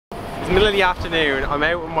the middle of the afternoon. I'm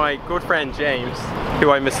out with my good friend James,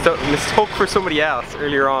 who I mistook for somebody else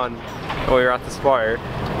earlier on when we were at the Spire,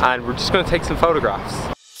 and we're just going to take some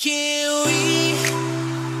photographs. Can we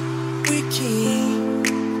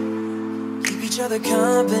keep each other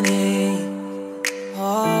company?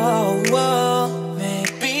 Oh, well,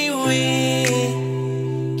 maybe we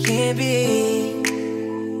can be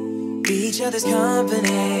each other's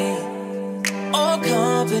company. Oh,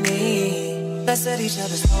 company. Let's at each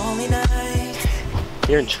other's lonely nights.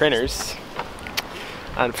 Here in Trinners,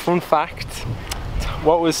 and fun fact,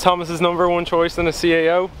 what was Thomas's #1 choice in a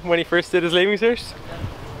CAO when he first did his leaving cert?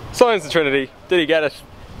 Science and Trinity. Did he get it?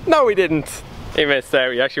 No, he didn't. He missed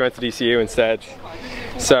out. He actually went to DCU instead.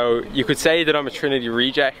 So you could say that I'm a Trinity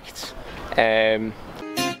reject.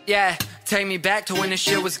 Yeah, take me back to when this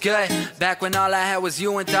shit was good. Back when all I had was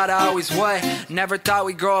you and thought I always would. Never thought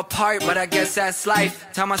we'd grow apart, but I guess that's life.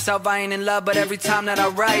 Tell myself I ain't in love, but every time that I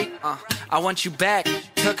write, I want you back.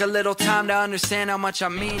 Took a little time to understand how much I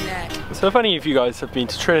mean that. So if any of you guys have been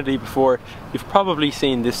to Trinity before, you've probably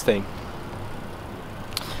seen this thing.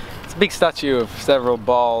 It's a big statue of several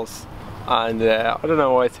balls, and I don't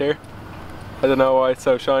know why it's here. I don't know why it's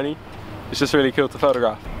so shiny. It's just really cool to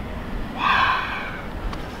photograph.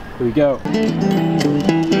 Here we go.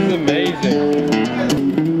 This is amazing.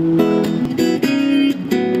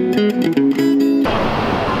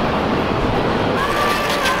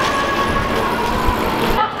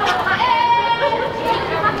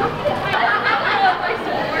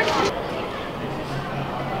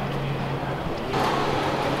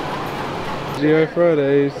 GI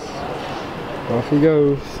Fridays. Off he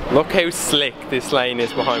goes. Look how slick this lane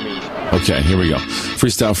is behind me. Okay, here we go.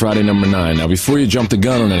 Freestyle Friday #9. Now, before you jump the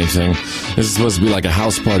gun on anything, this is supposed to be like a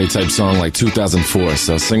house party type song like 2004,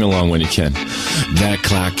 so sing along when you can. That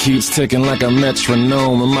clock keeps ticking like a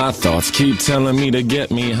metronome, and my thoughts keep telling me to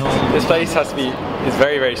get me home. This place is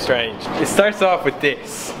very, very strange. It starts off with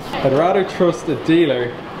this. I'd rather trust a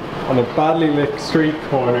dealer on a badly lit street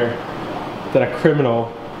corner than a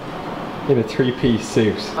criminal in a three-piece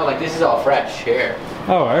suit. Oh, like this is all fresh here.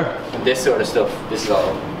 Oh, wow. And this sort of stuff, this is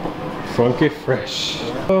all... Funky fresh.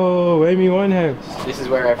 Oh, Amy Winehouse. This is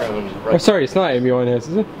where everyone writes... Oh, sorry, it's not Amy Winehouse,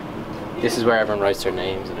 is it? This is where everyone writes their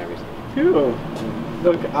names and everything. Cool.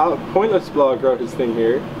 Look, Pointless blog wrote his thing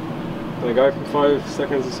here. And a guy from 5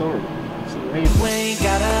 Seconds of Summer. It's amazing. You ain't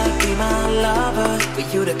gotta be my lover for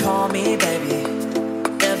you to call me baby.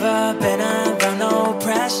 Never been around no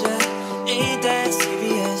pressure, ain't that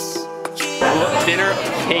serious. Dinner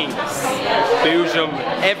kings. Booze them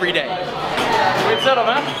every day. What's up,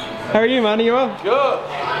 man? How are you, man? Are you well? Good.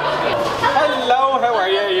 Hello, how are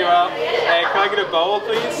you? Are you well? Can I get a bowl,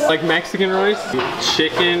 please? Like Mexican rice,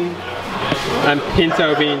 chicken, and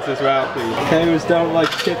pinto beans as well, please. Cows don't like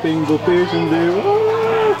chipping, but Bougie do.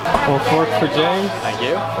 One fork for James. Thank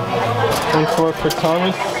you. One fork for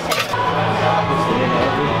Thomas.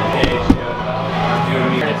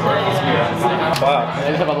 Wow. They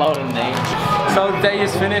just have a load of names. So the day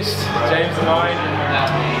is finished. James and I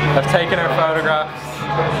have taken our photographs,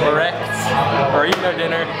 we're wrecked, we're eating our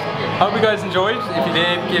dinner. Hope you guys enjoyed. If you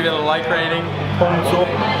did, give it a like rating, thumbs up.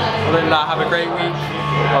 Other than that, have a great week.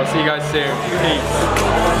 I'll see you guys soon. Peace.